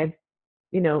 okay?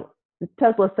 You know,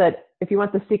 Tesla said, if you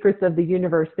want the secrets of the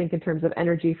universe, think in terms of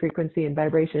energy, frequency, and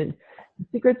vibration. The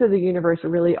secrets of the universe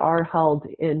really are held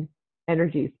in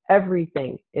energies.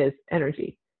 Everything is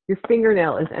energy. Your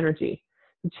fingernail is energy.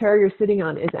 The chair you're sitting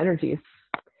on is energy.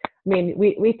 I mean,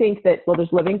 we think that, well,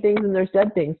 there's living things and there's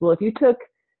dead things. Well, if you took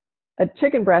a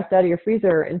chicken breast out of your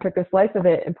freezer and took a slice of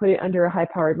it and put it under a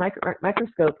high-powered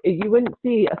microscope, you wouldn't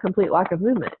see a complete lack of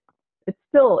movement. It's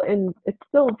still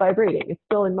vibrating. It's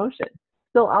still in motion,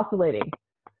 still oscillating.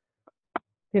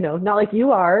 You know, not like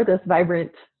you are this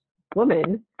vibrant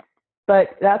woman, but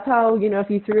that's how, you know, if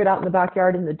you threw it out in the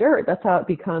backyard in the dirt, that's how it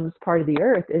becomes part of the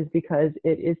earth, is because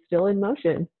it is still in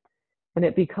motion. And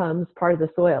it becomes part of the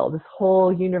soil. This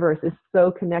whole universe is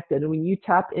so connected. And when you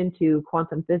tap into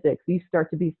quantum physics, you start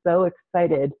to be so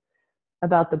excited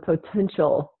about the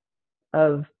potential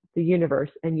of the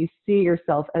universe, and you see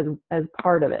yourself as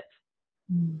part of it.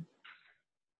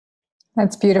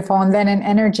 That's beautiful. And then an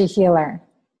energy healer.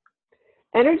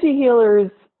 Energy healers,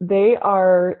 they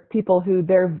are people who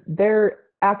their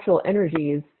actual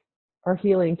energies are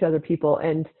healing to other people.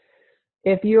 And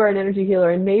if you are an energy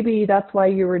healer, and maybe that's why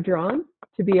you were drawn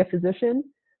to be a physician,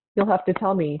 you'll have to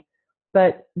tell me,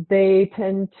 but they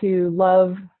tend to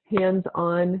love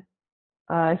hands-on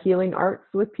healing arts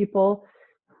with people.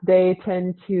 They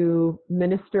tend to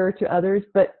minister to others,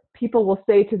 but people will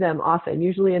say to them often,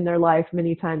 usually in their life,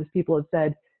 many times people have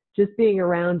said, just being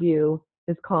around you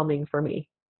is calming for me.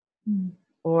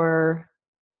 Or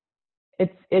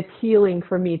it's healing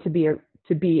for me to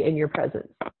be in your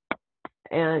presence.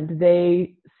 And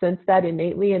they sense that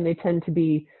innately, and they tend to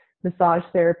be massage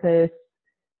therapists,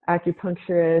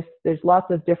 acupuncturists. There's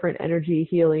lots of different energy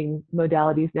healing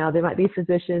modalities now. They might be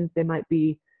physicians, they might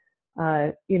be,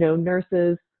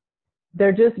 nurses.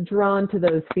 They're just drawn to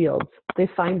those fields. They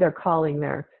find their calling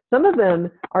there. Some of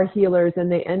them are healers, and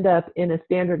they end up in a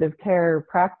standard of care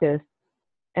practice,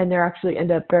 and they actually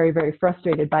end up very, very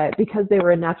frustrated by it because they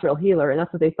were a natural healer, and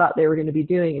that's what they thought they were going to be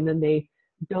doing, and then they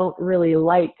don't really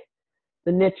like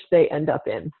the niche they end up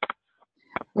in.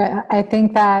 Well, I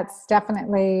think that's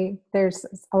definitely, there's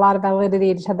a lot of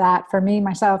validity to that. For me,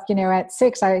 myself, at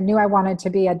 6, I knew I wanted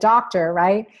to be a doctor,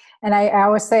 right? And I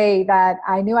always say that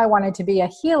I knew I wanted to be a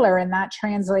healer, and that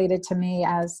translated to me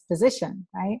as physician,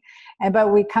 right?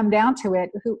 But we come down to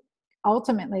it, who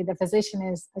ultimately the physician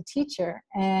is a teacher.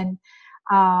 And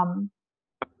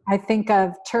I think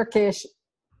of Turkish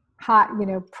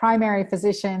primary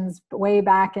physicians way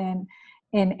back in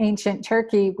ancient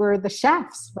Turkey were the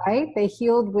chefs, right? They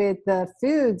healed with the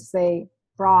foods they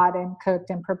brought and cooked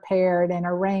and prepared and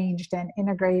arranged and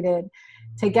integrated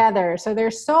together. So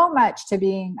there's so much to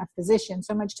being a physician,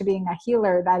 so much to being a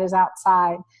healer that is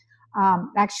outside.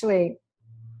 Actually,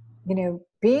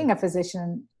 being a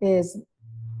physician is,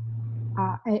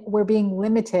 we're being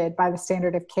limited by the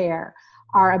standard of care.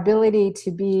 Our ability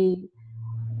to be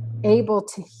able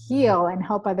to heal and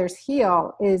help others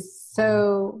heal is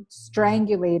so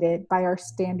strangulated by our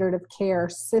standard of care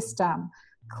system,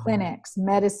 clinics,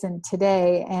 medicine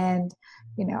today. And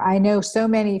I know so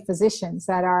many physicians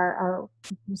that are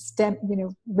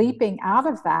leaping out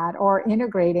of that or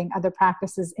integrating other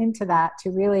practices into that to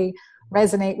really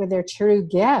resonate with their true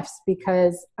gifts,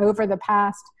 because over the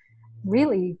past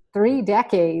really 3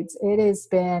 decades, it has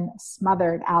been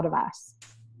smothered out of us.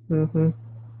 Mm-hmm.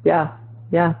 Yeah.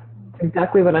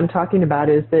 Exactly what I'm talking about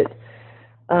is that,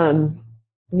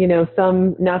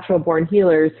 some natural born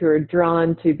healers who are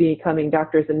drawn to becoming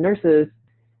doctors and nurses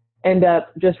end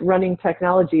up just running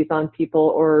technologies on people,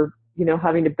 or,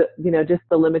 having to, just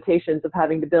the limitations of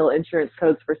having to bill insurance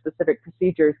codes for specific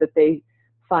procedures that they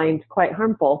find quite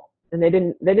harmful. And they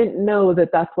didn't know that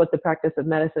that's what the practice of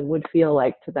medicine would feel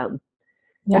like to them.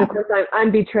 Yeah. And of course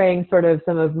I'm betraying sort of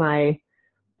some of my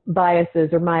biases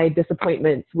or my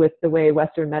disappointments with the way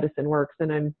Western medicine works.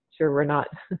 And I'm sure we're not,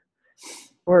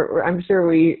 I'm sure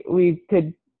we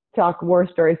could talk war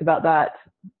stories about that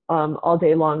all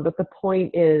day long. But the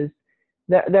point is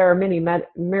that there are many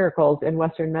miracles in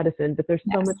Western medicine, but there's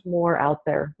so much more out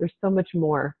there. There's so much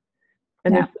more.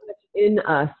 And there's so much in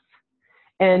us,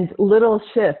 and little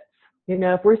shifts.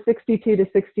 If we're 62 to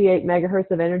 68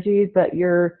 megahertz of energy, but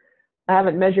I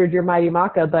haven't measured your mighty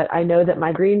maca, but I know that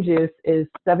my green juice is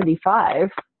 75.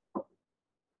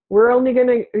 We're only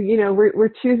going to,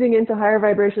 we're choosing into higher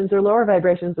vibrations or lower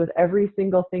vibrations with every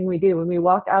single thing we do. When we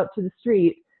walk out to the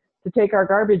street to take our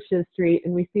garbage to the street,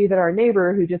 and we see that our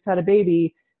neighbor who just had a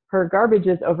baby, her garbage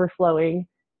is overflowing.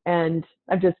 And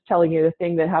I'm just telling you the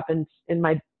thing that happened in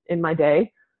my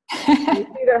day. We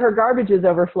see that her garbage is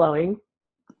overflowing,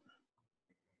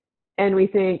 and we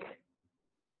think,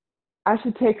 I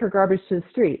should take her garbage to the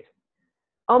street.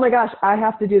 Oh my gosh, I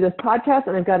have to do this podcast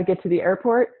and I've got to get to the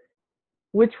airport.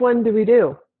 Which one do we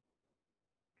do?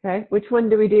 Okay, which one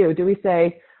do we do? Do we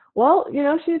say, well,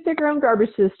 she should take her own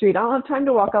garbage to the street. I don't have time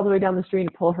to walk all the way down the street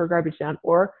and pull her garbage down.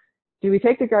 Or do we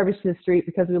take the garbage to the street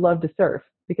because we love to surf?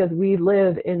 Because we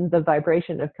live in the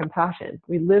vibration of compassion.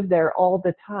 We live there all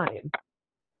the time.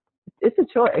 It's a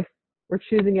choice. We're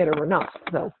choosing it or we're not.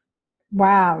 So.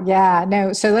 Wow. Yeah.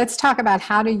 No. So let's talk about,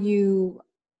 how do you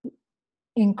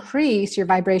increase your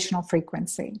vibrational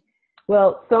frequency?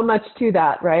 Well, so much to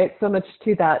that, right? So much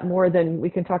to that, more than we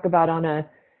can talk about on a,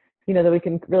 that we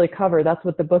can really cover. That's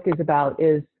what the book is about,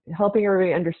 is helping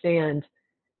everybody understand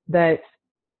that,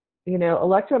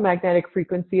 electromagnetic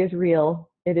frequency is real.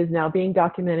 It is now being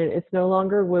documented. It's no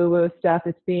longer woo-woo stuff.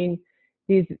 It's being,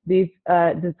 this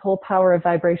whole power of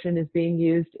vibration is being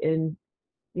used in,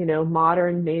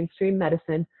 modern mainstream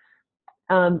medicine,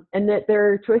 and that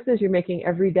there are choices you're making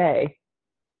every day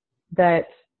that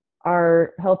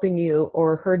are helping you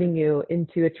or hurting you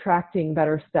into attracting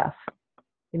better stuff,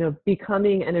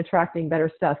 becoming and attracting better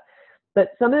stuff. But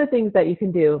some of the things that you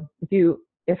can do,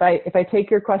 if I take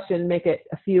your question and make it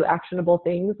a few actionable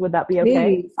things, would that be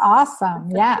okay? Please. Awesome.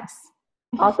 Yes.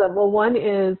 Awesome. Well, one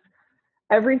is,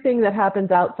 everything that happens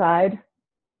outside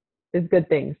is good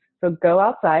things. So go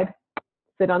outside,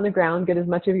 sit on the ground, get as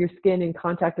much of your skin in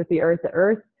contact with the earth.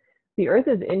 The earth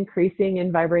is increasing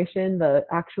in vibration. The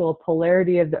actual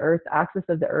polarity of the earth, axis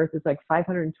of the earth, is like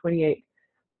 528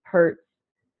 hertz.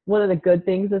 One of the good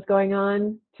things that's going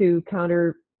on to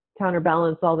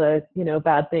counterbalance all the,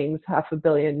 bad things, 500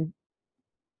 million,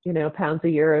 pounds a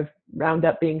year of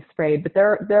Roundup being sprayed. But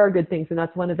there are good things, and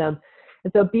that's one of them.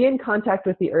 And so be in contact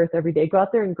with the earth every day. Go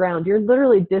out there and ground. You're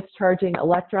literally discharging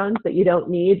electrons that you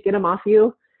don't need. Get them off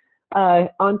you.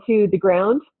 Onto the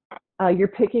ground. You're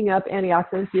picking up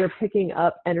antioxidants. You're picking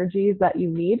up energies that you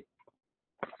need.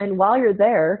 And while you're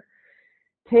there,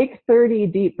 take 30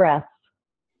 deep breaths.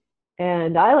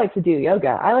 And I like to do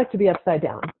yoga. I like to be upside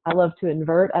down. I love to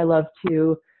invert. I love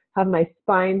to have my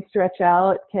spine stretch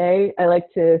out. Okay. I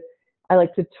like to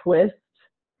twist.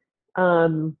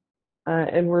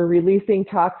 And we're releasing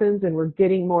toxins, and we're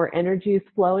getting more energies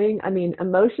flowing. I mean,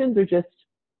 emotions are just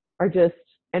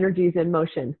energy is in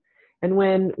motion. And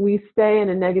when we stay in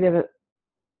a negative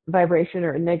vibration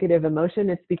or a negative emotion,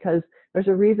 it's because there's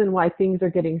a reason why things are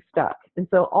getting stuck. And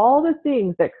so all the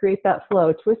things that create that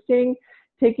flow, twisting,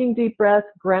 taking deep breaths,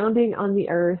 grounding on the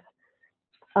earth,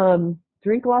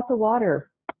 drink lots of water.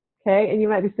 Okay. And you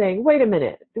might be saying, wait a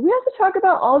minute, do we have to talk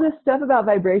about all this stuff about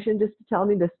vibration just to tell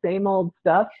me the same old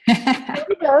stuff?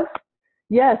 Kind of.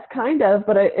 Yes, kind of.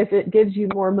 But if it gives you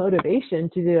more motivation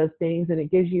to do those things, and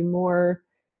it gives you more,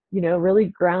 really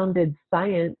grounded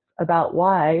science about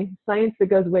why, science that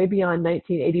goes way beyond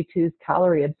 1982's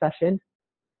calorie obsession,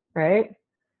 right?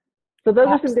 So those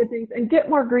are some good things. And get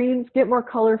more greens, get more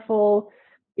colorful,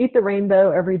 eat the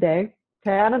rainbow every day.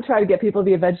 Okay. I don't try to get people to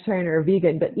be a vegetarian or a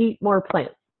vegan, but eat more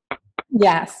plants.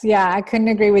 Yes. Yeah. I couldn't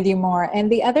agree with you more. And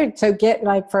the other, so get,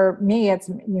 like, for me, it's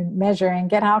measuring,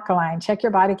 get alkaline, check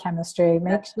your body chemistry,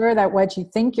 make sure that what you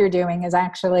think you're doing is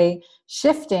actually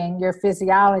shifting your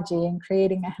physiology and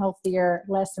creating a healthier,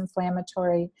 less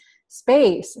inflammatory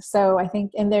space. So I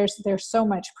think, and there's so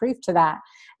much proof to that.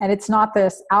 And it's not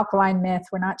this alkaline myth.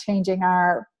 We're not changing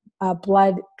our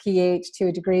blood pH to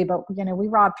a degree, but we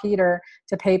rob Peter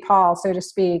to pay Paul, so to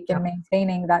speak, in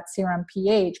maintaining that serum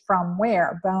pH from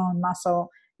where? Bone, muscle,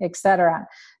 etc.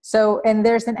 So, and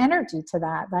there's an energy to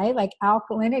that, right? Like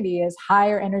alkalinity is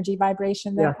higher energy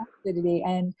vibration than acidity,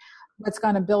 and what's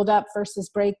going to build up versus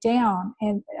break down.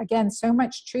 And again, so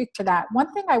much truth to that.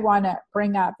 One thing I want to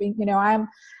bring up, I'm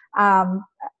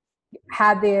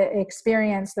had the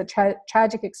experience, the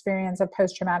tragic experience of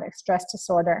post-traumatic stress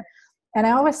disorder. And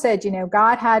I always said,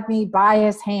 God had me by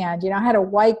his hand. I had a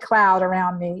white cloud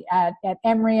around me at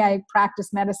Emory. I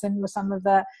practiced medicine with some of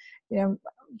the, the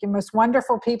most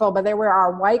wonderful people, but they were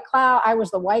our white cloud. I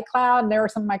was the white cloud, and there were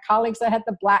some of my colleagues that had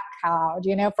the black cloud.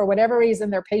 For whatever reason,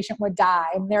 their patient would die,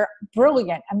 and they're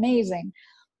brilliant, amazing.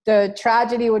 The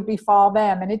tragedy would befall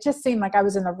them. And it just seemed like I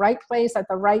was in the right place at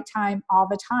the right time all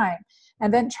the time.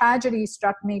 And then tragedy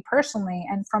struck me personally.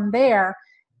 And from there,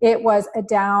 it was a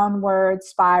downward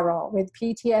spiral with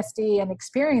PTSD and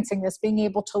experiencing this, being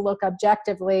able to look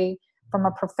objectively from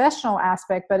a professional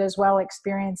aspect, but as well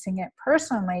experiencing it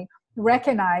personally,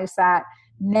 recognize that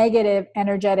negative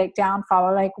energetic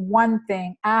downfall, like one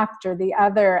thing after the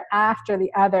other, after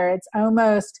the other. It's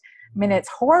almost, it's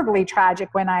horribly tragic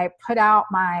when I put out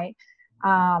my,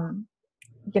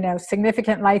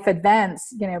 significant life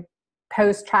events,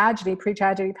 post-tragedy,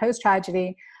 pre-tragedy,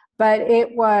 post-tragedy, but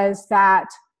it was that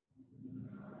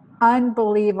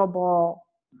unbelievable,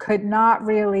 could not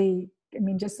really,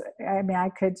 it's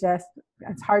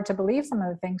hard to believe some of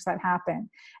the things that happened.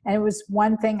 And it was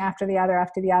one thing after the other,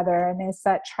 and it's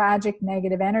that tragic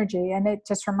negative energy. And it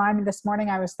just reminded me this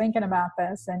morning, I was thinking about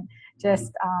this and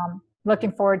just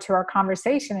looking forward to our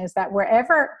conversation, is that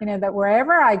wherever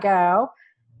I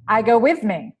go with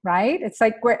me, right? It's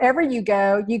like wherever you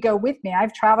go with me.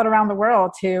 I've traveled around the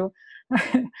world to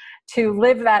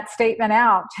live that statement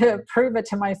out, to prove it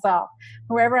to myself.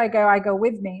 Wherever I go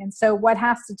with me. And so what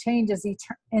has to change is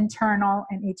internal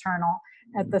and eternal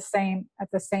at the same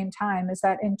time, is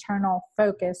that internal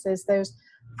focus, is those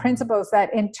principles,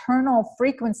 that internal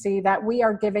frequency that we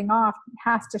are giving off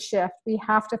has to shift. We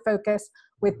have to focus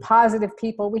with positive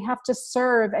people. We have to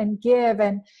serve and give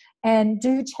and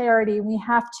do charity. We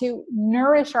have to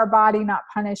nourish our body, not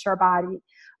punish our body.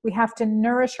 We have to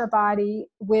nourish our body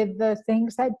with the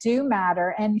things that do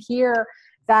matter, and hear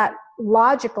that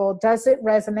logical, does it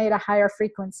resonate a higher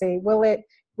frequency? Will it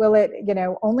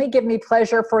only give me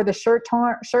pleasure for the short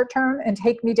term and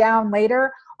take me down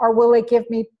later? Or will it give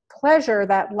me pleasure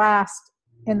that lasts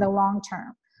in the long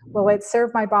term? Will it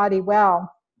serve my body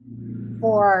well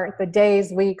for the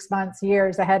days, weeks, months,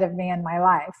 years ahead of me in my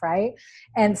life, right?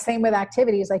 And same with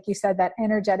activities, like you said, that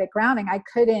energetic grounding. I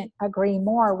couldn't agree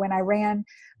more. When I ran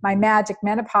my Magic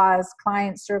Menopause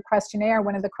clients through a questionnaire,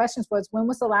 one of the questions was, when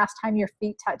was the last time your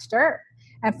feet touched earth?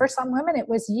 And for some women, it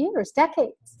was years,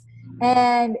 decades.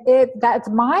 And that's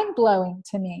mind-blowing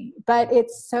to me. But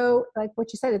it's so, like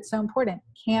what you said, it's so important.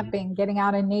 Camping, getting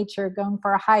out in nature, going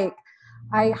for a hike.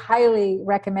 I highly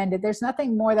recommend it. There's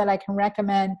nothing more that I can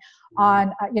recommend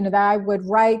on, that I would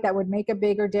write that would make a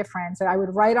bigger difference. That I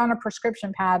would write on a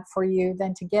prescription pad for you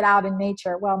than to get out in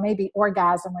nature. Well, maybe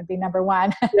orgasm would be number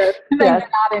one. Yes, Get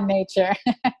out in nature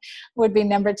would be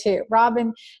number two.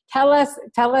 Robyn, tell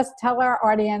our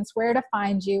audience where to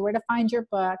find you, where to find your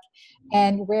book,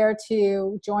 and where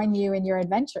to join you in your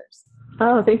adventures.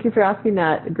 Oh, thank you for asking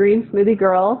that. Green Smoothie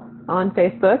Girl on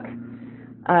Facebook.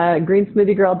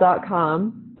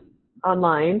 greensmoothiegirl.com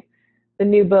online. The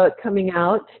new book coming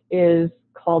out is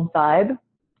called Vibe.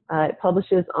 It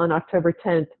publishes on October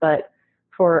 10th, but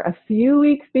for a few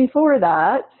weeks before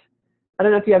that, I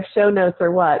don't know if you have show notes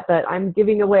or what, but I'm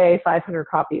giving away 500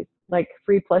 copies, like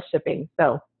free plus shipping.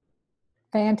 So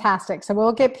fantastic. So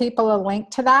we'll get people a link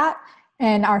to that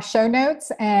in our show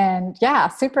notes. And yeah,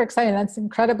 super exciting. That's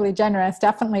incredibly generous.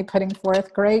 Definitely putting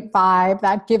forth great vibe.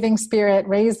 That giving spirit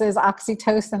raises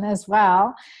oxytocin as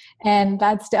well. And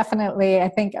that's definitely, I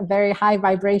think, a very high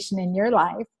vibration in your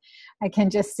life. I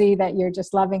can just see that you're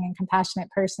just loving and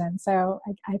compassionate person. So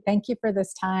I thank you for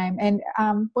this time. And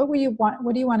what do you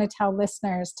want to tell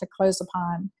listeners to close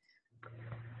upon?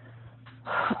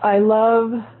 I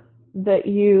love that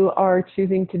you are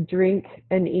choosing to drink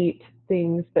and eat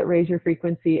things that raise your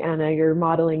frequency, Anna. You're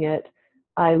modeling it.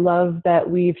 I love that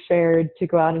we've shared to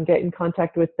go out and get in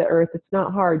contact with the earth. It's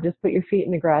not hard. Just put your feet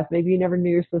in the grass.Maybe you never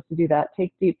knew you're supposed to do that.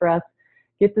 Take deep breaths.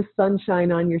 Get the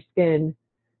sunshine on your skin.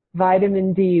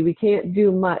 Vitamin D. We can't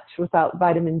do much without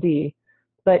vitamin D.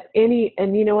 But and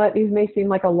you know what? These may seem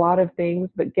like a lot of things,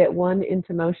 but get one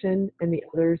into motion and the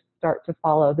others start to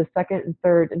follow. The second and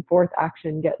third and fourth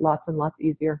action get lots and lots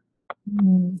easier.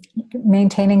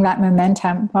 Maintaining that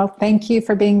momentum. Well, thank you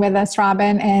for being with us,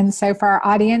 Robyn. And so for our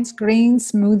audience,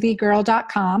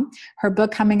 greensmoothiegirl.com. Her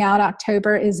book coming out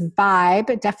October is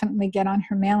Vibe. Definitely get on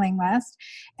her mailing list.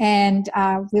 And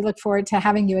we look forward to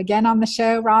having you again on the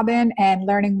show, Robyn, and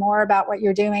learning more about what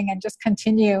you're doing and just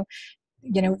continue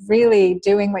really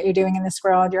doing what you're doing in this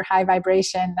world, your high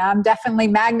vibration. I'm definitely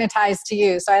magnetized to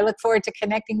you. So I look forward to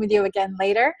connecting with you again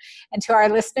later. And to our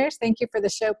listeners, thank you for the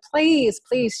show. Please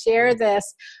share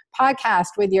this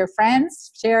podcast with your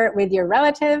friends, share it with your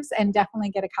relatives, and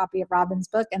definitely get a copy of Robyn's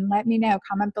book. And let me know,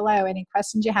 comment below any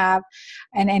questions you have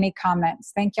and any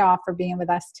comments. Thank you all for being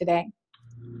with us today.